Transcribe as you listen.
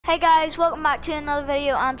Hey guys, welcome back to another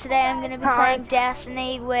video, and today I'm going to be playing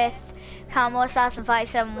Destiny with Camel Assassin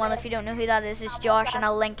 571. If you don't know who that is, it's Josh, and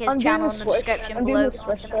I'll link his channel in the description below.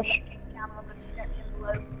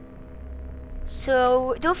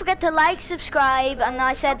 So don't forget to like, subscribe, and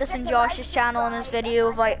I said this in Josh's channel in his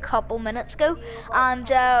video about a couple minutes ago. And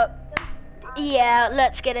yeah,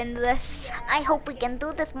 let's get into this. I hope we can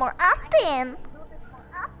do this more often.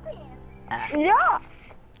 Yeah.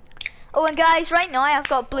 Oh, and guys, right now I've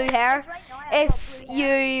got blue hair. If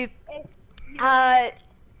you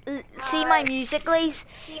see my Musical.lys,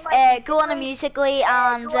 go on to Musical.ly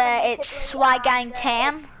and it's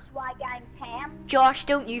Swaggang10. Josh,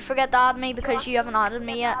 don't you forget to add me because you haven't added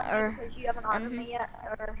me yet, or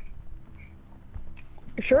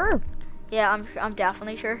Sure. Yeah, I'm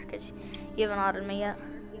definitely sure because you haven't added me yet.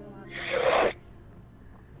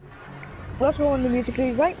 Let's go on the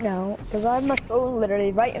Musical.ly right now, because I have my phone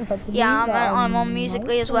literally right in front of me. Yeah, I'm on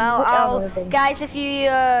Musical.ly as well. Guys, if you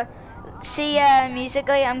see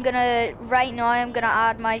Musical.ly, I'm gonna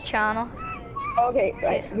add my channel. Okay,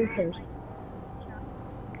 right, who cares?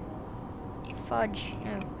 Fudge,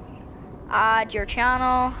 no. Add your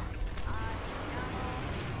channel.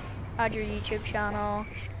 Add your YouTube channel.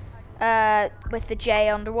 With the J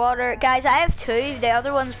underwater. Guys, I have two. The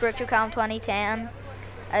other one's BrutoCam 2010.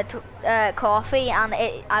 Coffee, and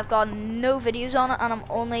I've got no videos on it, and I'm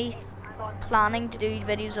only planning to do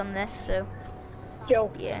videos on this, so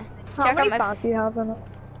yeah. How many fans do you have on it?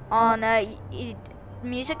 On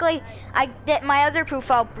Musical.ly, my other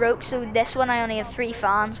profile broke, so this one I only have 3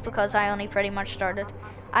 fans because I only pretty much started.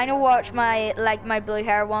 I know, watch my blue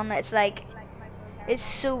hair one. It's like, it's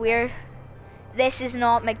so weird. This is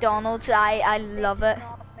not McDonald's. I love it.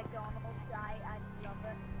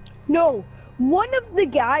 No. One of the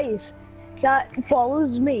guys that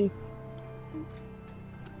follows me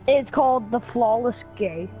is called the Flawless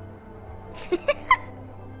Gay.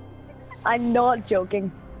 I'm not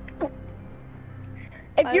joking.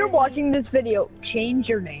 If you're watching this video, change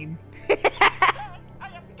your name. I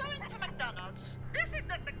am going to McDonald's. This is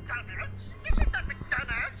not McDonald's. This is not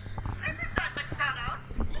McDonald's. This is not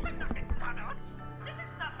McDonald's. This is not McDonald's. This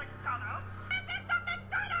is not McDonald's. This is not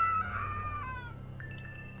McDonald's.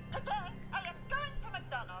 Today, I am going to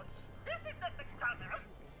McDonald's. This is not McDonald's.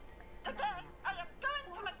 Today, I am going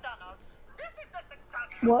to McDonald's. This is not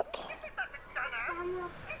McDonald's. What? This is not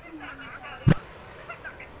McDonald's. This is not McDonald's. This is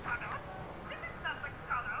not McDonald's. This is not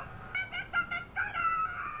McDonald's. This is not McDonald's.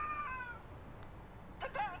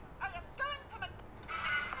 Today, I am going to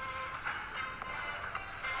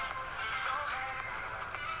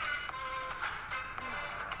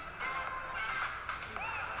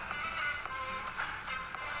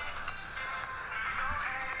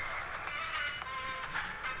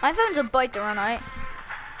My phone's about to run out.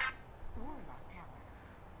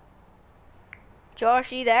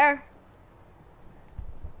 Josh, you there?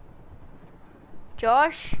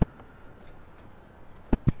 Josh?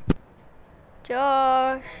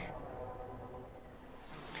 Josh?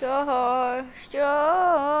 Josh? Josh?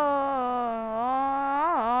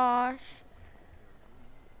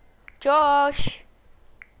 Josh?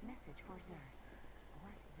 Message for Zer.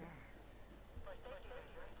 What's Zer?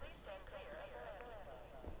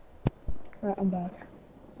 Right, I'm back.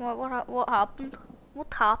 What happened?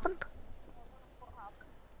 What happened?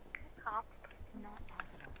 Not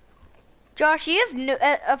possible. Josh, you have no,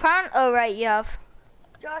 apparent, oh right, you have.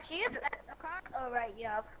 Josh, you have, oh right, you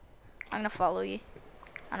have. I'm gonna follow you,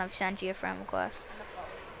 and I've sent you a friend request.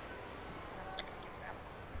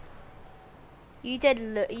 You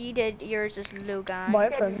did yours is Logan. My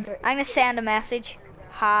friend. I'm gonna send a message.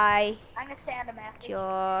 Hi.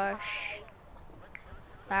 Josh.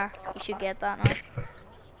 There, you should get that now.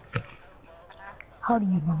 How do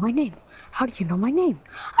you know my name? How do you know my name?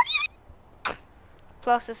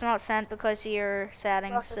 Plus, it's not sent because of your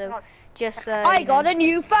settings, so just I got a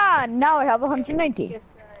new fan. Now I have 190.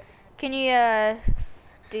 Can you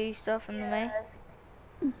do stuff in the May?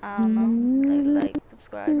 I don't know, like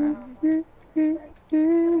subscribe.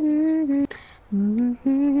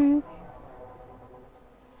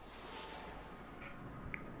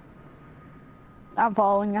 I'm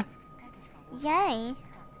following you. Yay!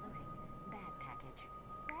 Bad package.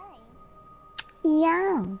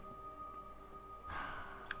 Yeah.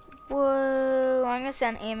 Whoa! I'm gonna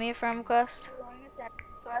send Amy a friend request. Switch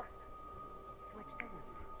the roots.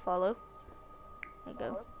 Follow. There you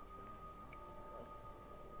go.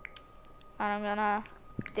 And I'm gonna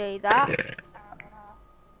do that.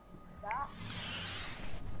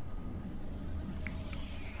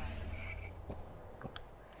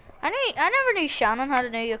 I never knew Shannon had a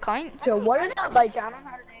new account. So what is it like?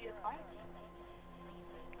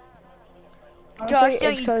 Josh,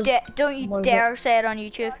 Honestly, don't you what is dare say it on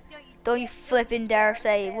YouTube. Don't you flipping dare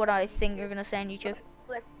say what I think you're gonna say on YouTube.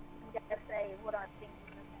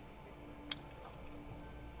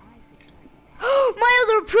 My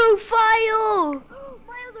other profile!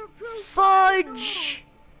 Fudge!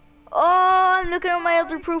 Oh, I'm looking at my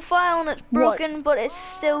other profile and it's broken, but it's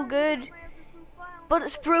still good. But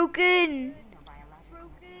it's broken.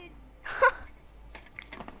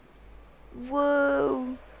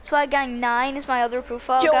 Whoa. Swag Gang 9 is my other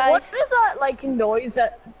profile, Joe, guys. what is that like noise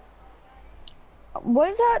that? What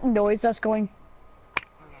is that noise that's going?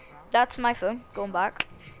 That's my phone. Going back.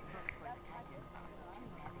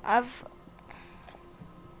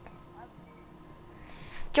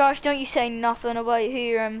 Josh, don't you say nothing about who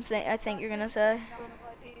you're, I think you're gonna say.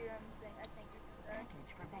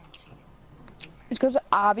 It's because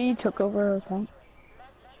Abby took over her account.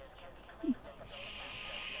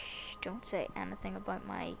 Don't say anything about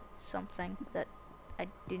my something that I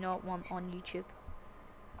do not want on YouTube.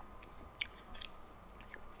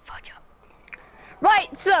 So, fudge up. Right,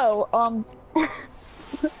 so, where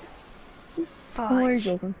are you Fudge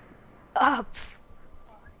going? up.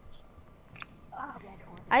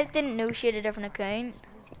 I didn't know she had a different account.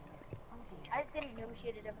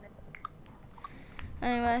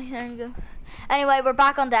 Anyway, there you go. Anyway, we're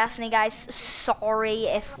back on Destiny, guys. Sorry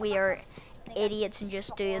if we are idiots and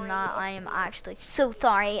just doing that. I am actually so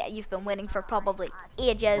sorry. You've been waiting for probably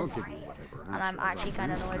ages, and I'm actually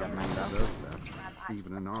kind of annoyed on myself.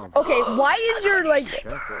 Okay, why is your like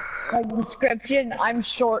description? I'm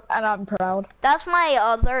short and I'm proud. That's my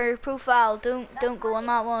other profile. Don't go on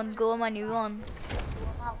that one. Go on my new one.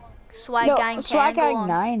 Swag No, Gang 10. Swag Go Gang on.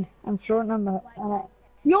 9. I'm short on the.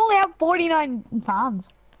 You only have 49 fans.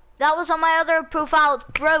 That was on my other profile. It's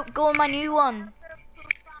broke. Go on my new one.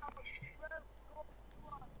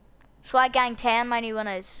 Swag Gang 10, my new one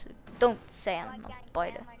is. Don't say anything about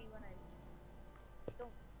it.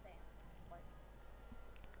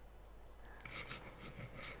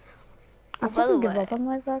 I By the think give way, up on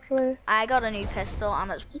life actually. I got a new pistol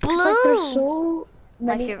and it's Like there's blue. so My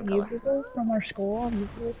many favorite new color. people from our school on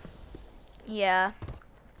YouTube. Yeah.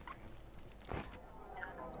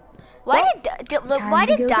 Why why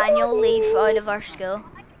did Daniel leave out of our school?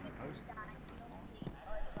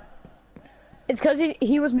 It's because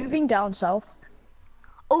he was moving down south.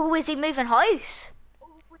 Oh, is he moving house?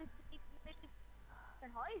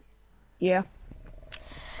 Yeah.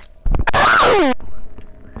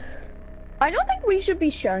 I don't think we should be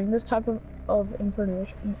sharing this type of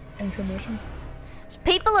information.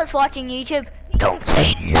 People that's watching YouTube, don't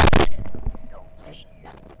say nothing.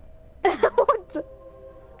 What?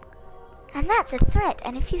 And that's a threat,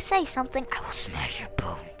 and if you say something, I will smash your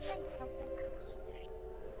bones.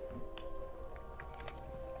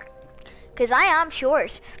 Cause I am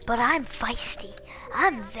short, but I'm feisty.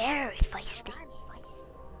 I'm very feisty.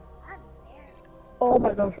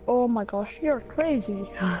 Oh my gosh, you're crazy.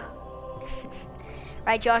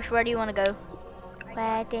 Right, Josh, where do you want to go?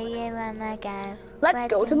 Where do you wanna go? Let's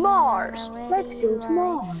go to Mars. Let's go to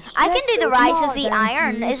Mars. I can do the Let's go to Rise of Mars the and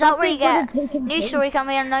Iron. do Is that where you something get for the taking new thing. story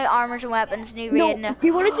coming in, new armors and weapons, new raid? No, do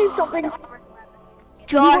you want to do something? Do you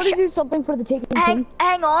Josh, want to do something for the taking thing?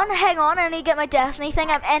 hang on. I need to get my Destiny thing.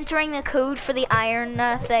 I'm entering the code for the iron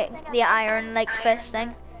thing, the iron like fist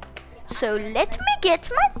thing. So let me get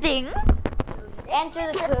my thing.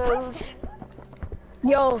 Enter the code.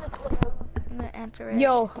 Yo, I'm gonna enter it.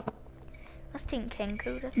 yo, That's Team King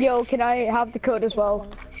code. I think. yo, can I have the code as well?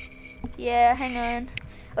 Yeah, hang on.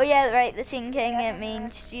 Oh yeah, right. The Team King. It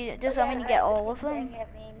means does that mean you get all of them?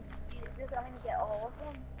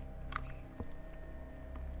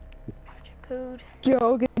 Code.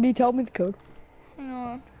 Yo, can you tell me the code? Hang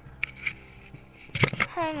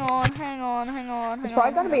on. Hang on. It's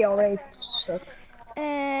probably gonna be already sick.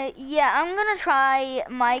 Yeah, I'm gonna try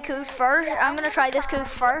my code first. I'm gonna try this code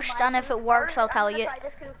first, and if it works, I'll tell you.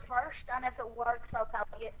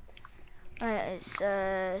 It's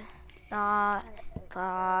that.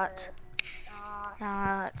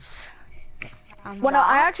 And Well, no,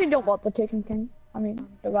 I that. actually don't want the taking king. I mean,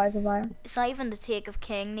 the Rise of Iron. It's not even the Take of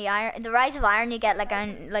King. The iron, the Rise of Iron, you get like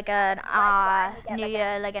an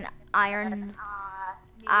iron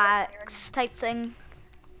axe type thing.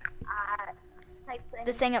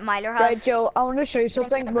 The thing at Myler has. Right, Joe, I want to show you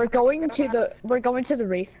something. We're going to the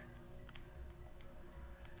reef.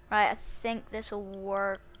 Right, I think this will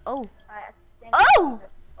work. Oh. Oh!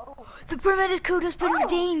 The permitted code has been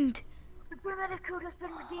redeemed.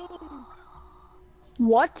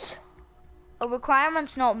 What? A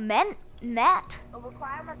requirement's not met.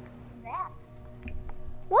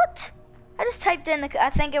 What? I just typed in I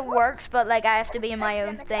think it works, but like I have to be in my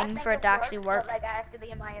own thing for it to actually work.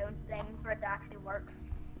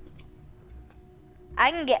 I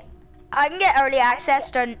can get early access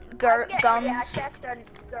to guns.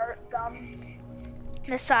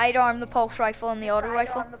 The sidearm, the pulse rifle, and the auto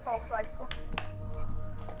rifle.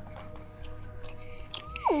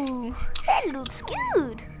 Ooh, that looks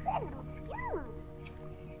good.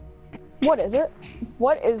 What is it?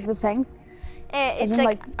 What is the thing? It's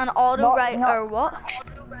like an auto rifle or what?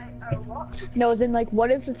 No, as in like, what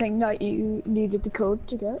is the thing that you needed the code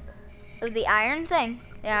to get? Oh, the iron thing?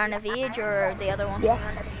 The Iron of Age or the other one? Yeah.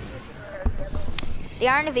 The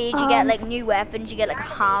Iron of Age, you get like new weapons, you get like a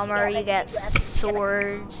hammer, you get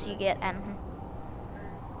swords, you get anything.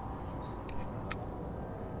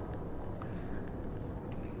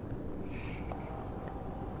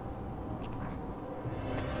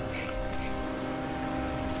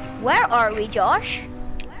 Where are we, Josh?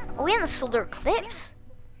 Are we in the solar eclipse?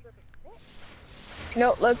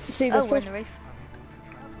 No, look, see this Oh, we're in place? the reef.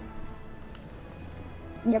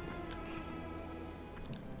 Yep.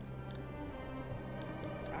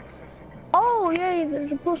 Oh, yay,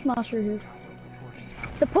 there's a postmaster here.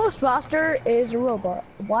 The postmaster is a robot.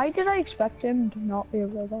 Why did I expect him to not be a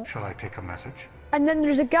robot? Shall I take a message? And then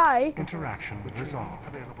there's a guy. Interaction resolved.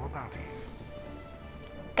 Available bounties.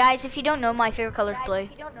 Guys, if you don't know, my favorite color is blue.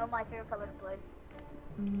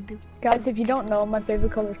 Guys, if you don't know, my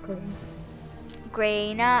favorite color is green.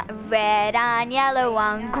 Green, red and yellow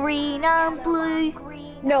and green and blue.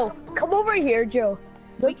 No, come over here, Joe.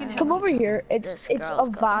 Look, come over here. It's a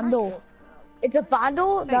vandal. It's a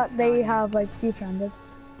vandal that they have like befriended.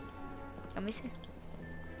 Let me see.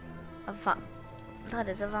 That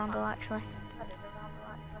is a vandal, actually.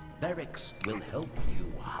 Lyrics will help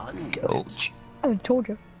you hunt. I told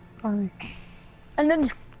you. Alright. And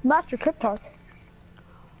then Master Cryptarch.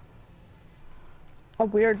 A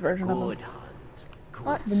weird version of Good him. hunt.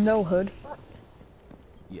 What? With no hood.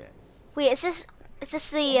 Yeah. Wait, is this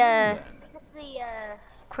the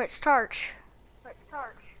Cryptarch?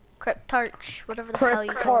 Cryptarch, whatever the hell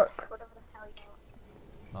you call it.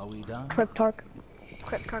 Are we done? Cryptarch.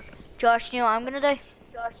 Cryptarch. Josh, you know what I'm gonna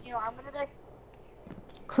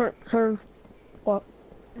do? What?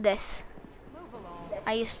 This.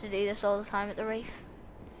 I used to do this all the time at the reef.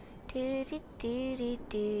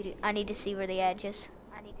 I need to see where the edge is.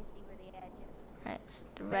 Right, it's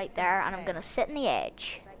right there, and I'm gonna sit in the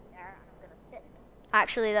edge.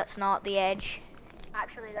 Actually, that's not the edge.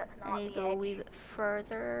 I need to go a wee bit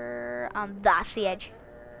further, and that's the edge.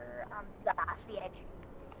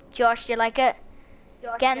 Josh, do you like it?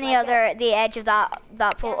 Get in the edge of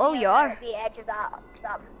that pole. Oh, you are.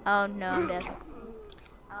 Oh no, I'm dead.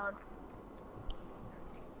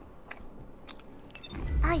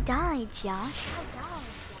 I died, Josh.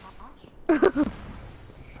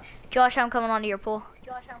 Josh, I'm coming onto your pole.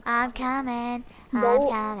 I'm coming. No,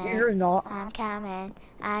 I'm coming. you're not. I'm coming.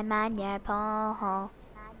 I'm on your pole.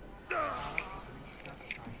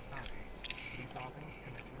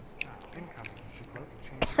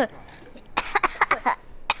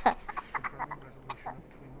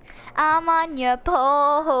 I'm on your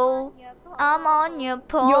pole. I'm on your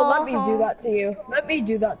pole. Yo, let me do that to you. Let me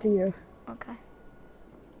do that to you. Okay.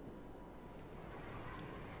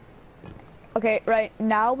 Okay, right,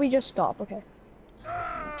 now we just stop, okay?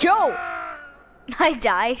 Joe! I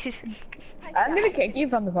died. I'm gonna kick you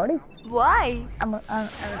from the party. Why?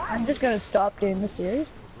 I'm just gonna stop doing the series.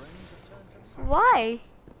 Why?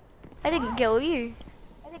 I didn't kill you.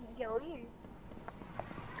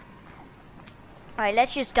 Alright,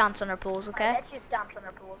 let's just dance on our poles, okay?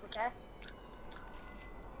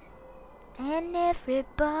 And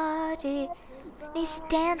everybody is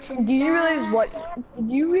dancing. Do you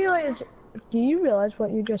realize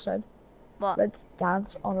what you just said? What? Let's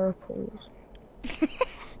dance on our poles.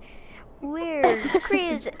 We're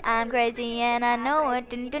crazy. I'm crazy and I know it.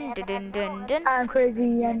 Dun, dun, dun, dun, dun, dun. I'm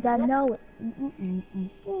crazy and I know it.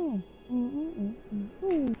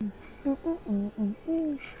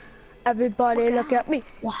 Everybody look at me.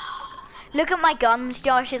 Wow. Look at my guns,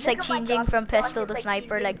 Josh. It's like changing from pistol to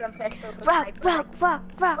sniper. Like, rock, rock, rock,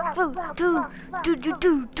 rock, do, do, do,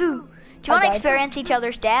 do, do. Do you want to experience each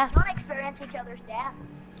other's death?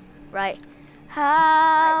 Right.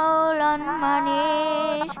 Howl on my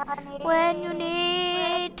knees when you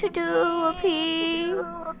need to do a pee.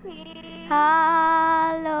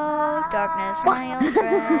 Hello, darkness, my old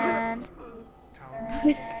friend.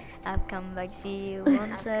 I've come back to see you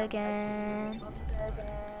once again.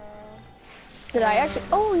 Did I actually?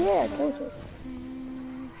 Oh yeah, I told you.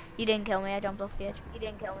 You didn't kill me, I jumped off the edge.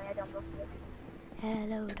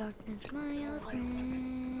 Hello, darkness, my old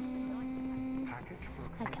friend.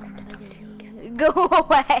 I can't believe. Go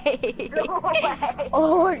away.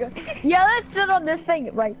 Oh my god. Yeah, let's sit on this thing.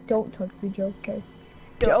 Right, don't touch me, Joe. Okay.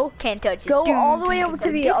 Joe, Can't touch it. go all the way over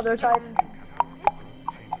to the other side.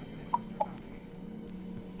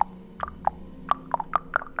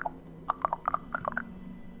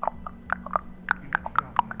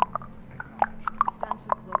 Stand too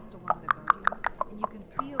close to one of the guardians, and you can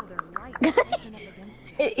feel their light pressing up against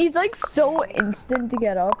you. He's like so instant to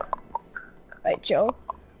get up. Right, Joe.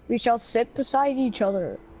 We shall sit beside each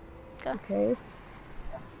other. Go. Okay.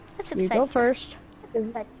 Let's You go first.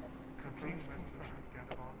 Complete mission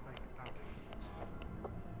Gandalf Lake Bounty.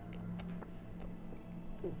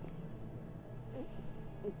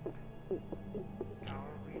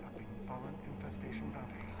 Tower re-upping fallen infestation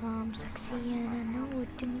bounty. I'm sexy and I know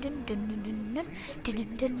it. Dun dun dun dun dun dun dun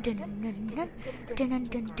dun dun dun dun dun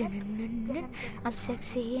dun dun dun dun. I'm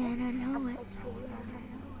sexy and I know it.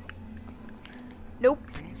 Nope.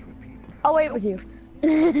 Please repeat. I'll wait with you.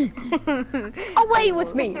 Away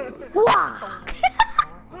with me! Wah!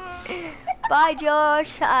 Bye,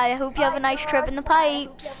 Josh. I hope you have a nice trip in the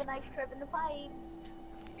pipes.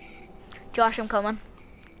 Josh, I'm coming.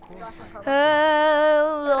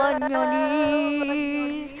 Hell on your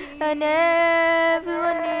knees, and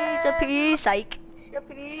everyone needs a piece. Psych.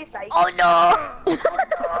 Oh no!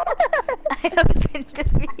 I have been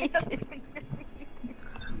defeated.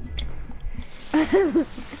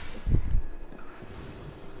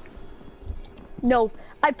 No,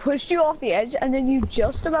 I pushed you off the edge and then you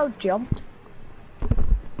just about jumped.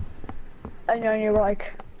 And then you were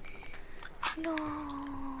like, No.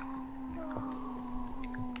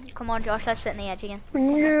 Come on, Josh, let's sit on the edge again. no.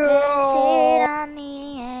 Let's sit on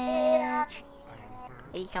the edge.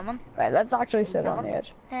 Are you coming? Right, let's actually sit on the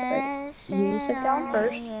edge. Right, you sit down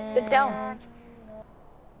first. Sit down.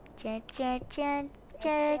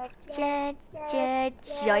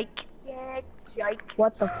 Yike.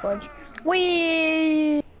 What the fudge?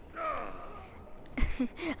 Wee!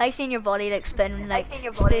 I seen your body like spin me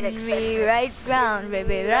right round,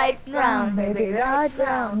 baby, right round, Baby, right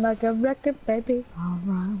round like a record, baby. All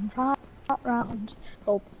round, round.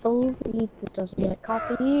 Hopefully this doesn't get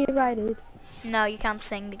copyrighted. No, you can't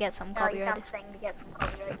sing to get some copyrighted.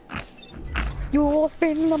 You'll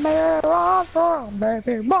spin the mirror round,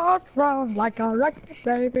 baby, right round like a record,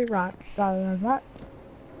 baby, right, right, right.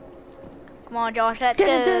 Come on, Josh, let's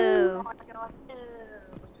go.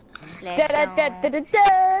 Let's go.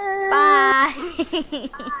 Bye.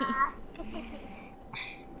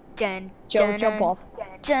 Dun, Joe, dun, jump off.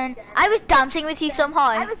 Dun. I was dancing with you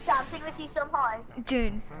somehow.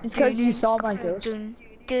 Dun, It's because you saw my ghost. dun,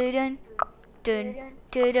 dun, dun, dun,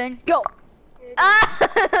 dun, dun. Go! Ah!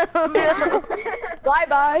 Bye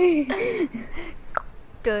bye!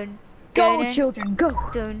 Dun, Go, dun, children, go!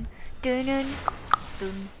 dun, dun, dun,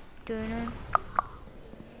 dun, dun, dun.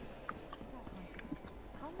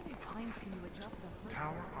 How many times can you adjust a hood?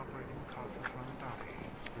 Tower operating Cosmotron bounty.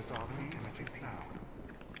 Resolving images now.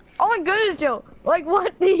 Oh my goodness, Joe! Like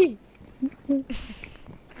what the?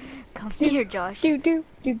 Come here, Josh. Do.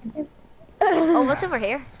 Oh, what's over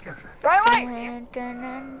here? Right away! Dun, dun,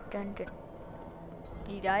 dun, dun, dun.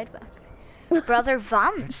 You died back. Brother Let's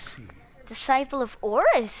Vance, see. disciple of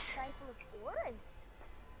Horus.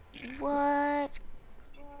 What?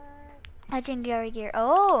 Legendary gear.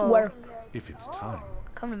 Oh. Where? If it's time.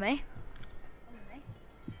 Come to me.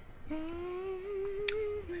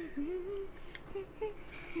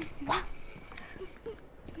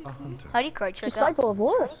 A hunter. How do you crouch like that? Disciple of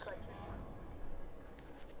Horus.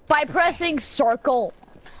 By pressing circle.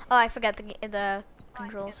 Oh, I forgot the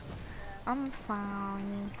controls. I'm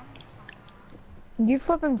fine. You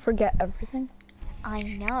flipping forget everything. I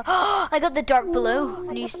know. I got the dark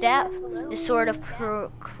blue. New step. The sword of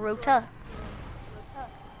Crota.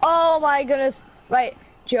 Oh my goodness. Right,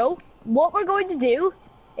 Joe, what we're going to do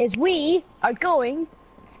is we are going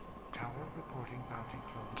Tower reporting bounty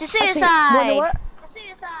closed. To I think- suicide. you know what?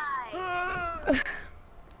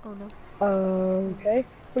 Oh no. Okay.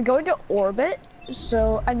 We're going to orbit.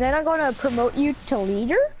 So, and then I'm going to promote you to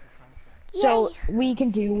leader. So Yay. we can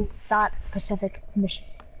do that Pacific mission.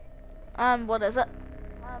 What is it?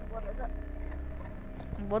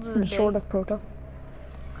 What does it do? Sword of Proto.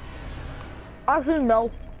 Actually, no.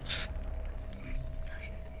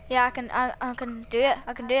 Yeah, I can do it.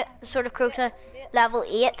 I can do it. The sword of Crota, level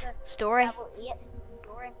 8 story.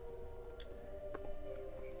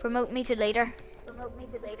 Promote me to leader. Promote me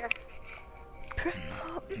to leader.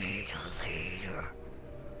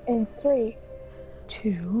 In 3,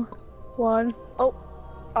 2, 1. Oh,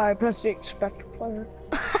 I pressed the expect player.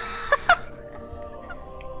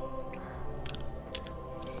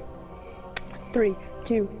 3,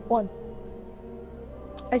 2, 1.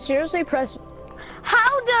 I seriously press.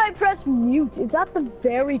 How did I press mute? It's at the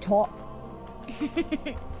very top.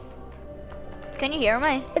 Can you hear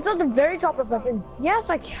me? It's at the very top of everything. Yes,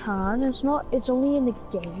 I can. It's not. It's only in the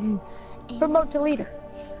game. Promote to leader.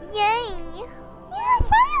 Yay!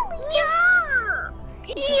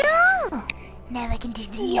 Yeah. Now I can do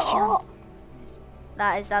the mission.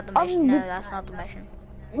 Is that the mission? No, that's not the mission.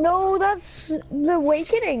 No, that's the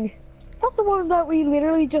awakening. That's the one that we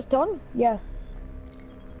literally just done. Yeah.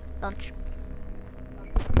 Lunch.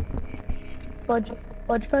 Fudge.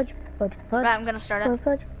 Right, I'm gonna start it.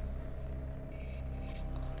 Fudge.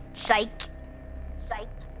 Psych.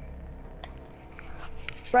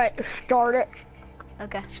 Right, start it.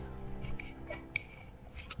 Okay.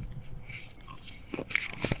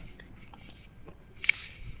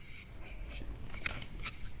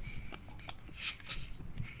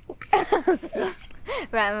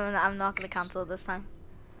 Right, I'm not gonna cancel it this time.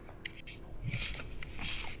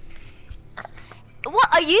 What?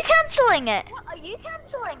 Are you canceling it?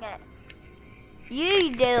 You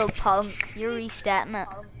little punk. You're resetting it.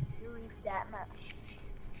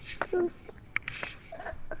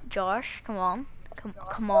 Josh, come on.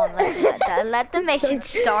 Come on, let the mission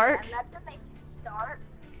start.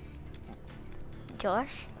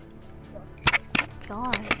 Josh?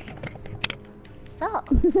 Stop.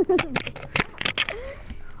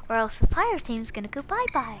 Or else the fire team's gonna go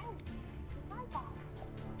bye-bye.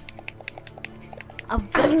 I'll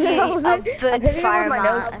boot you, I'll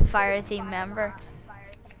boot fire team member.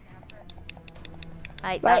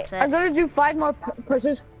 Right, that's it. I'm gonna do 5 more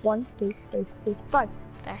pushes. 1, 2, 3, 4, 5.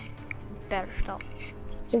 There. Better stop.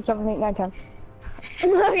 6, 7, 8, 9, 10.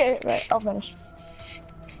 Okay, right, I'll finish.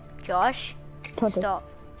 Josh, 20. stop.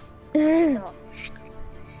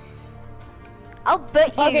 I'll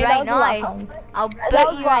boot you right now. I'll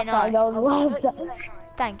boot you right now. That was the last time.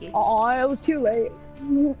 Thank you. Oh, it was too late.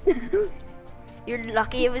 You're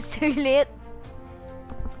lucky it was too late.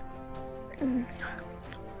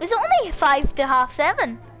 It's only 5 to half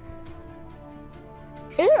 7.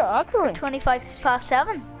 Yeah, actually. 25 past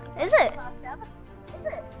 7. Is it?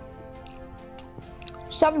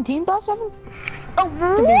 17 past 7? Oh,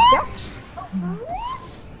 whoops.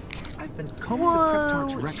 I've been combing the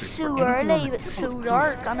Cryptarch's Whoa, records so for anything on early, the but tip so of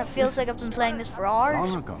dark, Cruto. and it feels like I've been playing this for hours.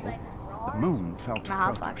 Long ago, the moon fell to I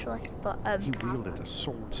have Crota. actually, but He wielded a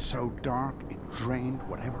sword so dark it drained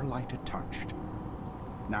whatever light it touched.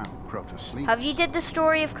 Now Crota sleeps. have you did the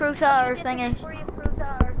story of Crota or thingy?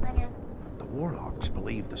 The warlocks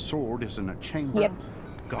believe the sword is in a chamber Yep.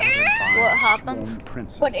 guarded by What a happened? sworn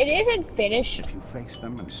princes. But it isn't finished. If you face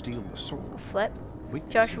them and steal the sword, Flip. we can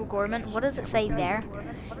Joshua see Gorman, that what does it say never there?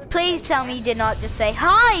 again. Please tell me you did not just say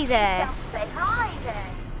hi there.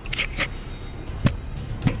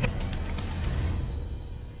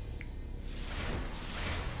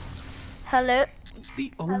 Hello.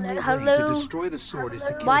 The only way Hello? to destroy the sword is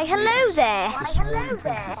to kill Why, its hello leaders, there. the sworn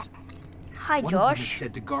princes. Hi, One of them is Josh.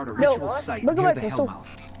 said to guard a No, ritual site look at near my the pistol.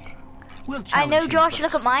 Hellmouth. We'll I challenge know, him Josh. first.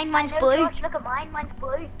 Look at mine. Mine's blue.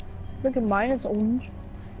 Look at mine, it's orange.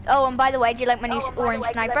 Oh, and by the way, do you like my new orange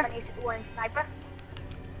sniper?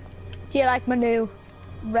 Do you like my new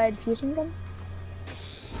red fusion gun?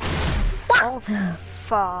 Oh.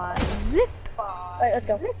 Flip. Right, let's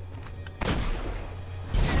go.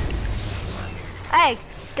 Hey,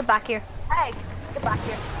 get back here.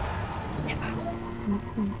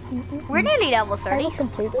 We're nearly level I 30. can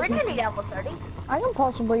complete this mission. I can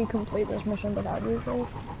possibly complete this mission without you, guys.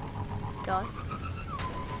 Josh.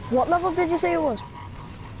 What level did you say it was?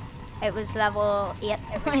 It was level 8.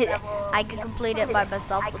 I could complete it by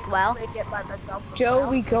myself as well. Joe,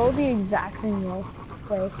 we go the exact same way.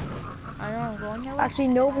 I don't know, going your way. Actually,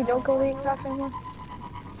 no, we don't go the exact same way.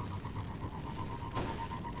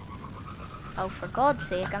 Oh, for God's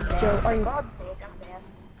sake, I'm Joe, dead. are you?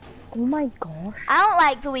 Oh my gosh. I don't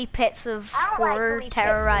like the wee pits of horror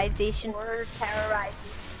terrorization.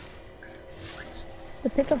 The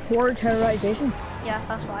pits of horror terrorization. Yeah,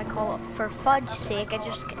 that's what I call it. For fudge's sake, I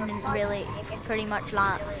just didn't really pretty much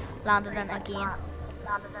landed in it again.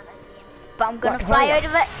 But I'm gonna What, fly hurry out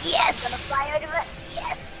of it. Yes!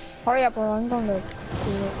 Hurry up, or I'm gonna do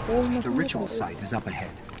the whole mission The ritual without site is up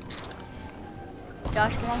ahead.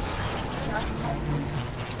 Josh, come on.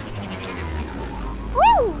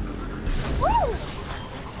 Woo! Woo!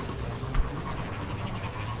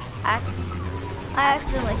 I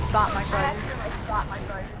accidentally spot my brother.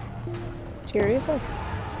 you. Seriously?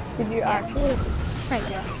 Did you actually? Thank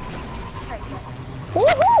you.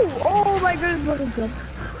 Woohoo! Oh my goodness, what is good?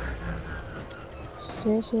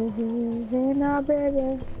 Sissy, now,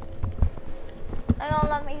 baby. Hang on,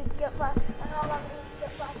 let me get back.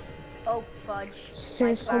 Oh fudge.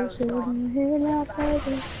 Sis, I'm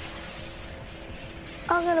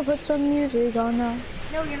gonna put some music on now.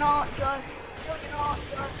 No, you're not, Josh. No, you're not,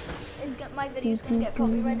 Josh. My video's gonna get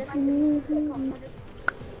copyrighted.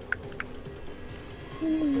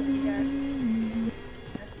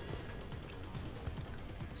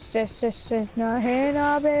 Sis, no, hey,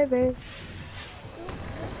 no, baby.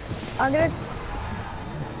 I'm gonna.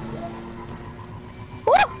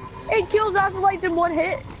 Oh! It kills us like in one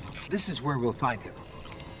hit. This is where we'll find him.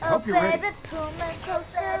 I hope you're ready.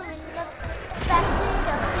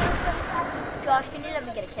 Josh, can you let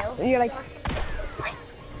me get a kill? You're like.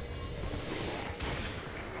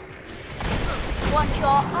 One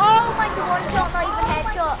shot. Oh my god, one shot, not even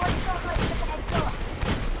headshot.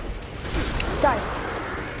 Die.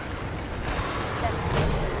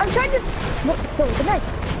 I'm trying to. Look, so good night.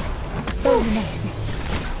 So good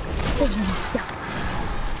night.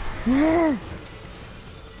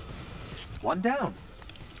 One down.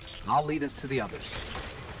 I'll lead us to the others.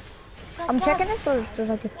 I'm checking it first.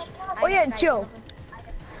 Like oh yeah, Joe.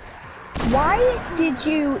 Why did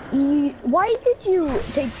you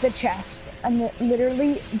take the chest and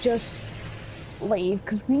literally just leave?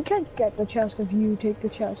 Because we can't get the chest if you take the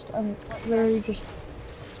chest and literally just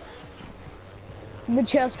the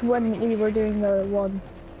chest when we were doing the one.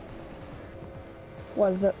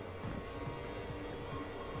 What is it?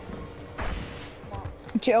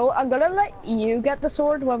 Joe, I'm gonna let you get the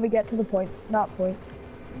sword when we get to the point, not point.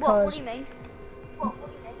 What do you mean?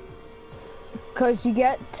 Because you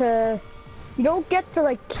don't get to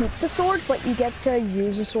like keep the sword, but you get to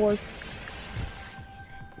use the sword.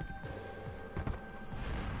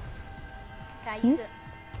 Can I use it?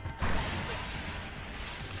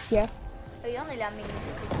 Yeah. Oh, you only let me use it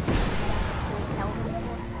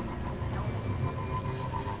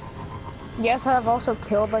Yes, I've also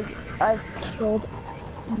killed I've killed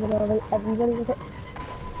literally everybody with it.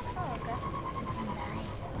 Oh, okay.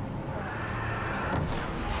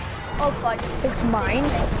 Oh, fudge. It's mine.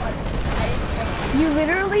 You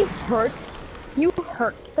literally hurt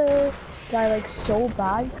the guy like so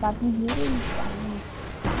bad that he really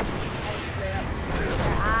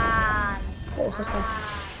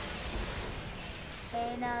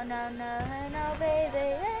Hey, no,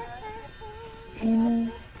 baby. Hey, no.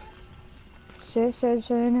 Sis,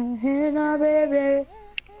 hey, no, baby.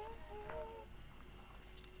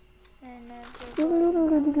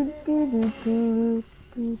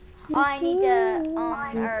 Oh, I need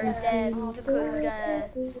to put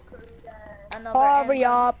another. Hurry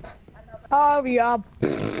up! Hurry up!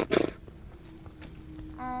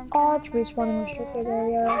 Oh, it's respawning restricted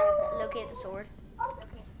area. Locate the sword.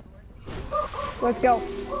 Let's go.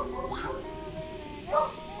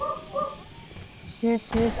 Sis,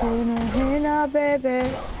 hey, no, baby.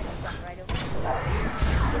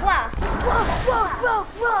 Wow! Whoa!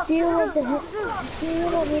 Do you want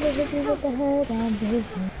me to hit you with the head on baby?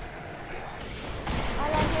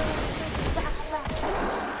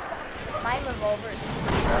 My revolver.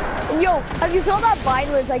 Yo, have you saw that vine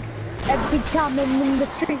where it's like every time I'm in the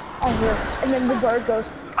street and then the bird goes.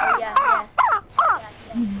 Oh, yeah.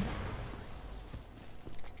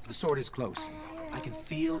 The sword is close. I can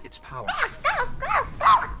feel its power.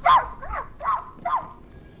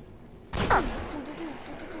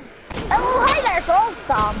 Oh, hi there, girl.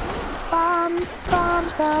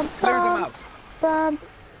 Clear them out.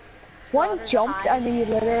 One jumped and he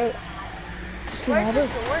literally Where's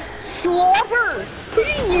slaughter. Who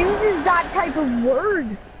uses that type of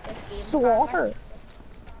word? Slaughter.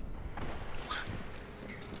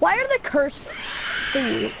 Why are the cursed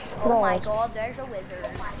thieves? Oh my god, there's a wizard.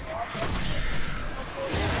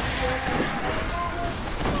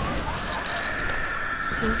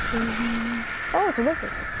 Oh, it's a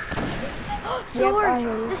wizard. Sword!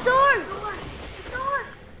 Yep, The sword!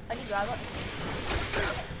 How do you grab it?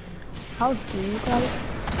 How do you grab it?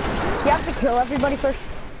 You have to kill everybody first.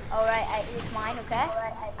 Alright, it's mine, okay?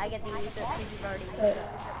 I get to use it because you've already used it.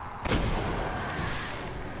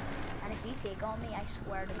 And if you take on me, I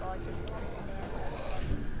swear to God, you're going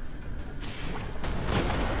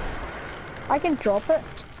I can drop it.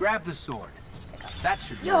 Grab the sword. That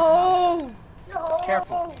should work. Yo!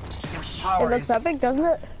 Careful. Its It power looks is epic, doesn't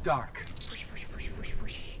it? dark.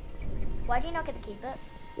 Why do you not get to keep it?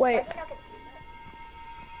 Wait.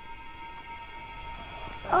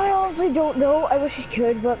 I honestly don't know. I wish I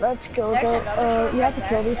could, but let's go. There's another sword You have to right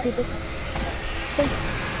kill there. these people.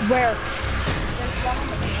 Where? There's one on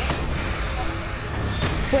the field.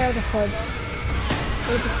 Where the fudge?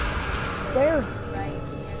 Where? Right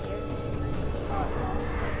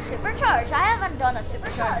here. Supercharge. I haven't done a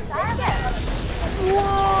supercharge yet.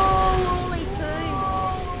 Whoa! Holy food.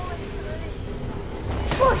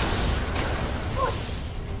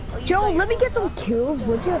 Joe, let me get some kills,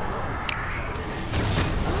 would you?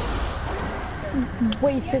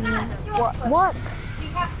 Wasted me. What? What? We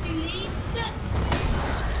have to leave it.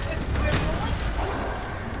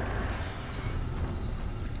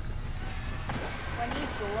 When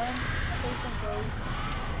he's going, take some gold.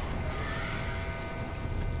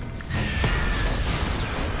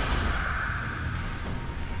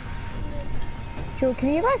 Joe, can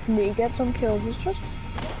you let me get some kills? It's just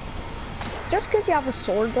because you have a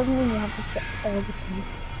sword doesn't mean you have to get all the kills.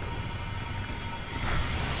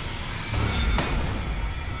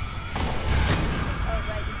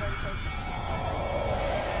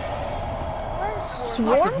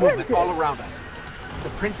 Lots of movement all around us. The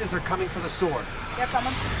princes are coming for the sword. They're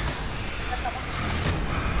coming.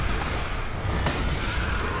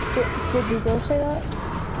 Did you go say that?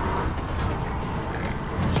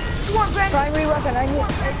 Come on, Brent. Primary weapon, I need.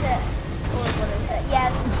 What is it? Or what is it? Yeah,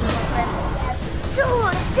 this is one.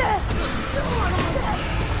 Sword!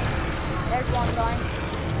 There's one going.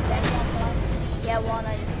 There's one going. Yeah, 1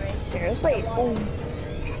 out of 3. Seriously? Oh.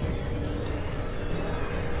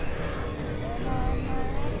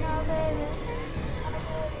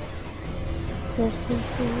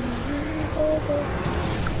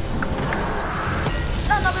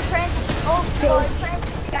 Another prince. Oh, God, prince.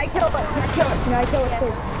 Can I kill it? Can I kill it? Can I kill it,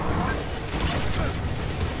 please?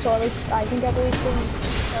 So at least I can get everything.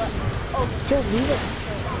 Oh, Joe, leave it.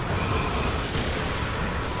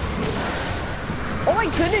 Oh my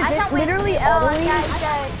goodness, it's literally always... Guys,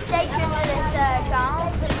 stay tuned to this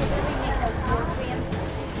channel because we're going to be making a war game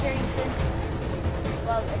very soon.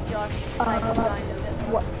 Well, Josh, I will download it.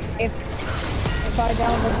 What? If I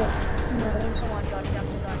download it? No. Come on, Josh, you have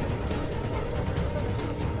to download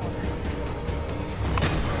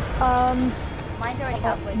it. Mine's already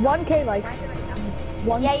halfway. 1K likes.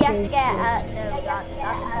 1K. Yeah, you have to get, no, that's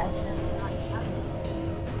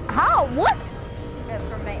How? What?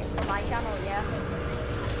 for my channel, yeah.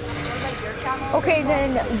 What about your channel? Okay, then,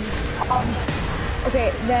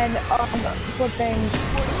 flipping 10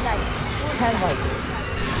 likes. 10 likes.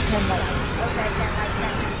 10 likes. Okay, 10 likes,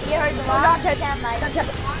 10. You heard the one? Not 10 likes.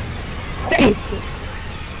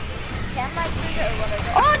 10 likes is it, or what is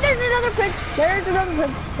it? Oh, there's another prince! There's another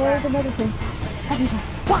prince! There's another prince.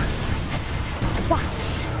 Wah! Wah!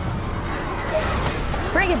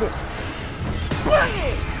 Bring it, dude! Bring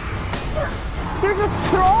it! There's a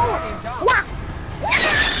troll! Wah!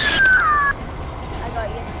 I got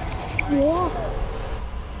you. Whoa!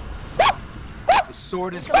 The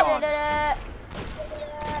sword is gone.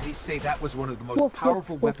 They say that was one of the most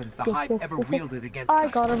powerful weapons the Hive ever wielded against I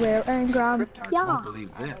us. got a rare engram. Cryptards Yeah. won't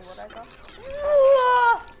believe this.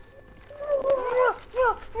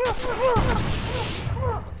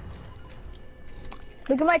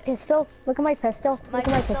 Look at my pistol. Look at my pistol. Look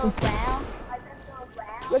at my pistol. Down.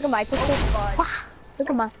 Look at my pistol. Wah! Look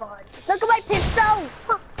at my pistol.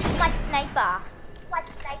 My sniper.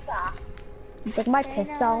 Look at my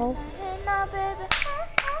pistol.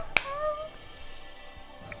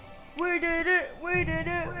 We did it, we did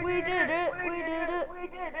it, we did it, we did it, we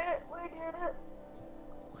did it, we did it.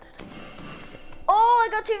 Oh, I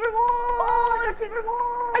got 2 rewards!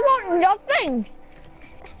 I got nothing.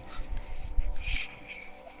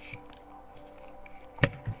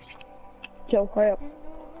 Joe, hurry up.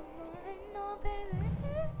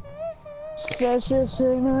 Special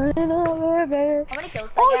singer in a river. How many kills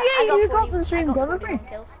did I get? Oh I yeah, you got 40 the same I got gun as 41 me.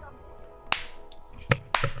 kills.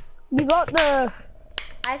 You got the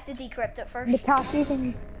I have to decrypt it first. Matashi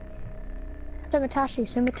thing.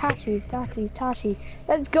 Tashi.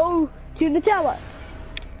 Let's go to the tower.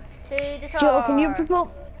 To the top. Joe, can you propose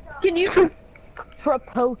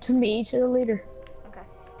me to the leader? Okay.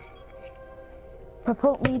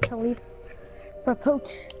 Propose me to leader.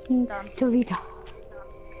 Propose me Done. to leader.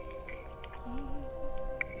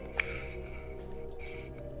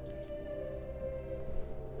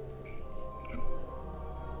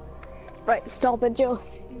 Right, stop it, Joe.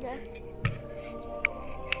 Okay.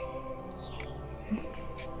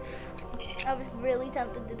 I was really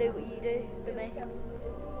tempted to do what you do to me.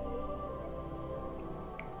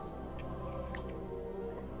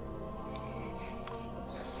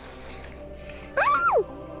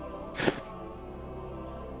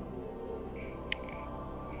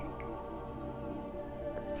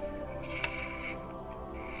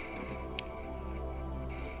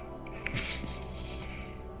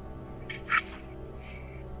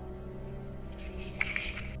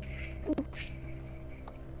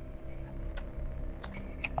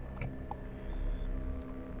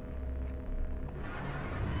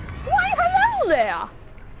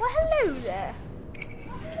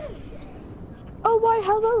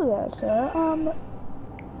 hello there, sir.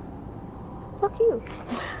 Fuck you.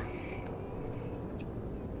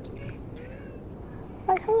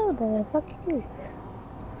 Hi, hello there. Fuck you.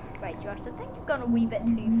 Right, Josh, I think you've gone a wee bit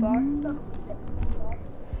too far.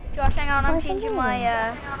 Josh, hang on, I'm changing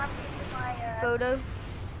my photo.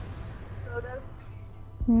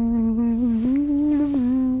 No,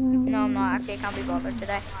 I'm not. Actually, I can't be bothered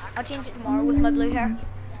today. I'll change it tomorrow with my blue hair.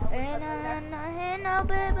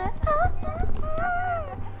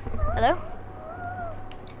 Hello?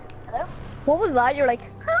 Hello? What was that? You're like.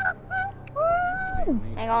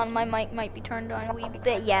 Hang on, my mic might be turned on a wee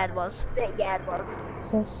bit. Yeah, it was. Baby.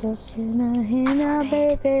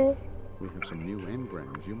 We have some new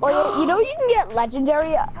engrams. Oh yeah, you know you can get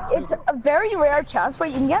legendary. It's a very rare chance where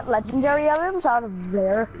you can get legendary items out of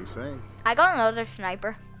rare. Be safe. I got another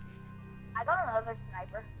sniper.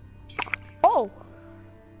 Oh.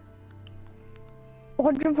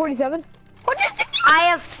 147. 160. I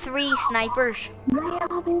have 3 snipers.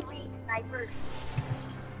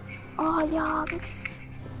 Oh yeah.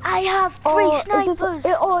 I have 3 snipers.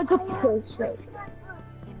 It's a pulse.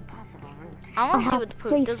 I want to see what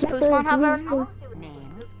the does the postman have our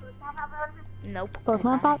Nope.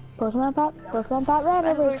 Postman Pat, red Postman cat, Postman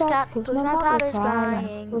Postman Pat cat is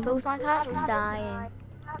dying. Postman cat is dying.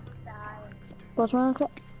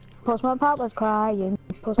 Postman Pat was crying.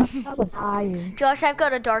 Postman Pat was dying. Josh, I've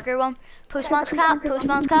got a darker one. Postman's cat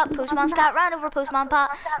ran over Postman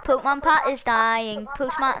Pat. Postman Pat is dying.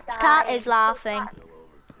 Postman's cat is laughing.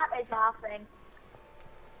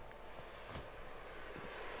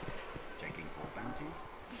 Checking for bounties.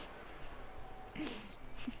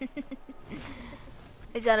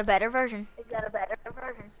 Is that a better version?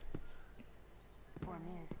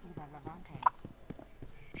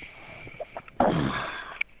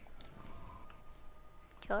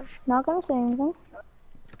 Josh, Not gonna say anything.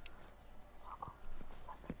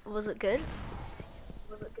 was it good?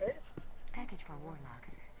 Package for warlocks.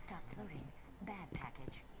 Stop loading. Bad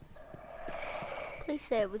package. Please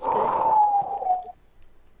say it was good.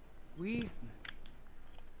 We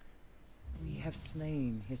have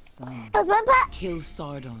slain his son. Postman Pat. Kill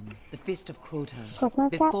Sardon, the fist of Crota, Postman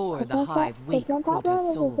Pat. before the hive wake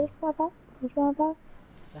Crota's soul. Postman Pat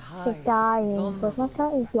The hive is dying. is vulnerable. Postman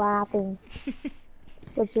Pat is laughing.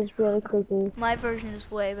 Which is really creepy. My version is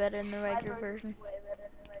way better than the regular version.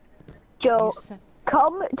 Joe, You said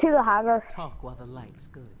come to the hangar. talk while the light's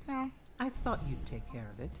good. No, I thought you'd take care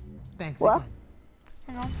of it. Thanks What? again.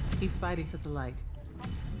 hang on. Keep fighting for the light.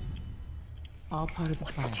 All part of the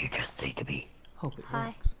plan. You just say to me. Hope it Hi.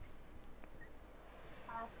 works.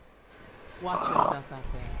 Watch yourself out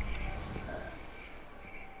there.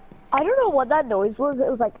 I don't know what that noise was. It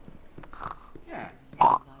was like. Yeah.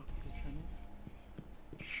 Light is eternal.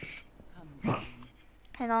 Come,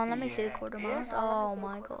 Hang on, let me see the quartermaster. Oh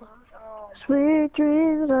my god. Sweet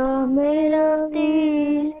dreams are made of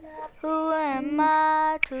these. Who am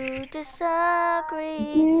I to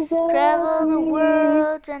disagree? Travel the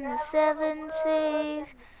world and the 7 seas.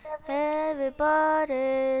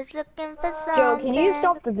 Everybody's looking for something. Joe, can you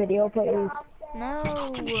stop the video, please? No.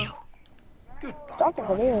 Stop the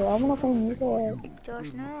video. I wanna play music.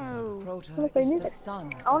 Josh, no. Crota play is the music.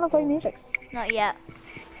 son. I wanna play music. Not yet.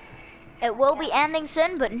 It will be ending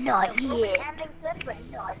soon, but not yet.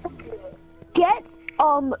 Get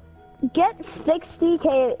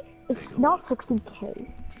 60k. It's not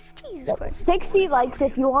 60k. Jesus Christ. 60 likes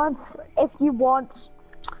if you want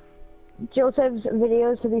Joseph's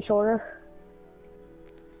videos to be shorter.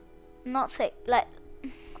 Not say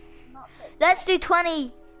let's do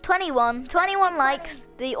 21 likes.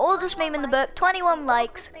 The oldest meme in the book, 21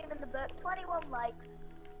 likes.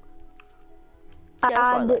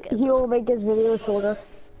 And he will make his videos shorter.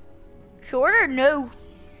 Shorter? No.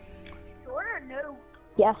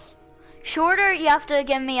 Yes. Shorter, you have to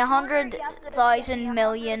give me 100,000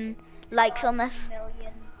 million likes on this.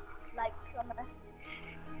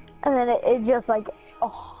 And then it just like,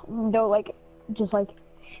 oh no, like, just like,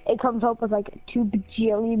 it comes up with like 2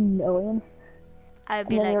 bajillion million. I'd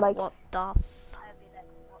be And then you're like, like- what the?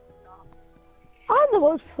 I'm the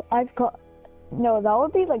most, I've got, no, that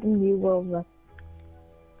would be like New World Record.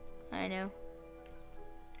 I know.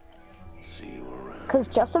 See you around. Because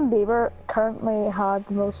Justin Bieber currently had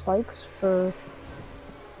the most likes for,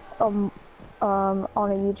 on a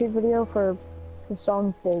YouTube video for the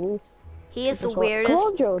song Baby. He is the Come on,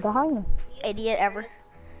 weirdest Joe, the hanger. idiot ever.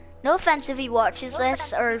 No offense if he watches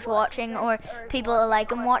this or is watching or people that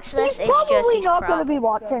like him watch this. He's It's just probably he's not crap. going to be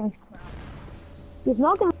watching. He's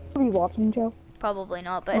not going to be watching, Joe. Probably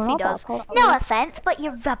not, but We're if he not that does, close. no offense, but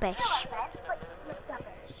you're rubbish.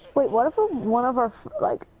 Wait, what if one of our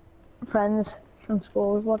friends from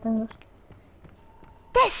school is watching this.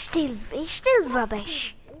 It's still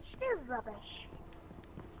rubbish.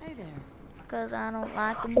 Hey there. Cause I don't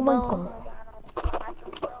like the Oh my boy. god.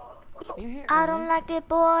 You're here I don't early. like the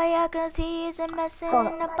boy, cause he's a messing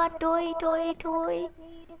about toy.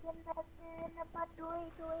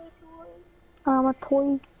 I'm a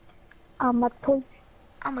toy. I'm a toy.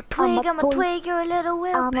 I'm a twig, I'm a twig, you're a little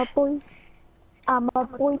wimp. I'm a boy. I'm a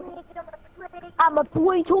boy. I'm a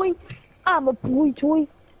boy toy. I'm a boy toy.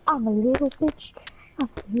 I'm a little bitch. I'm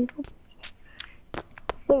a little.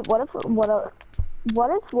 Wait, what if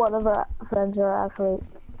one of our friends are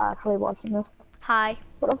actually watching this? Hi.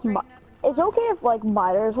 What if it's okay if like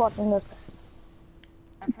Miter is watching this?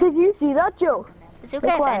 Did you see that, Joe? It's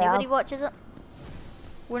okay if anybody watches it.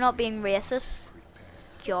 We're not being racist.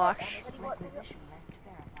 Josh.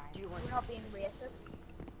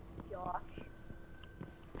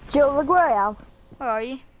 Joe, look where I am. Where are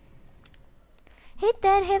you? Hit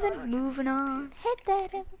that heaven, moving on. Hit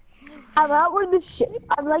that heaven. I'm out where the shit.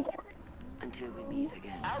 I'm like. Until we meet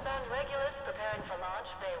again. Outbound regulars preparing for launch.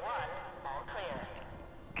 Bay 1, all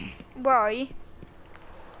clear. Where are you?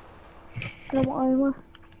 I don't want anymore.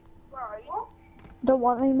 Don't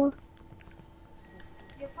want anymore.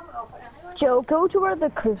 Joe, go to where the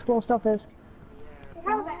crucible stuff is.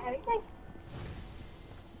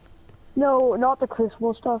 No, not the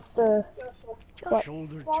crucible stuff. The what?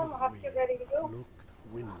 Shoulder to wheel. Look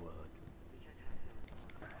windward.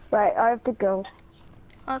 Right, I have to go.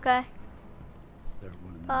 Okay. There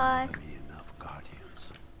will Bye. never be enough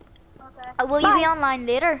guardians. Will you be online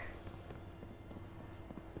later?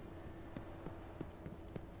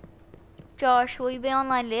 Josh, will you be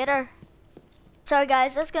online later? Sorry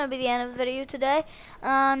guys, that's going to be the end of the video today.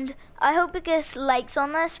 And I hope it gets likes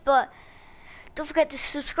on this, but don't forget to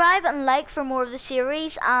subscribe and like for more of the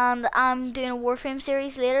series. And I'm doing a Warframe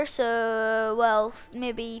series later, so, well,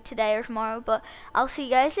 maybe today or tomorrow. But I'll see you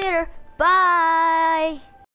guys later. Bye!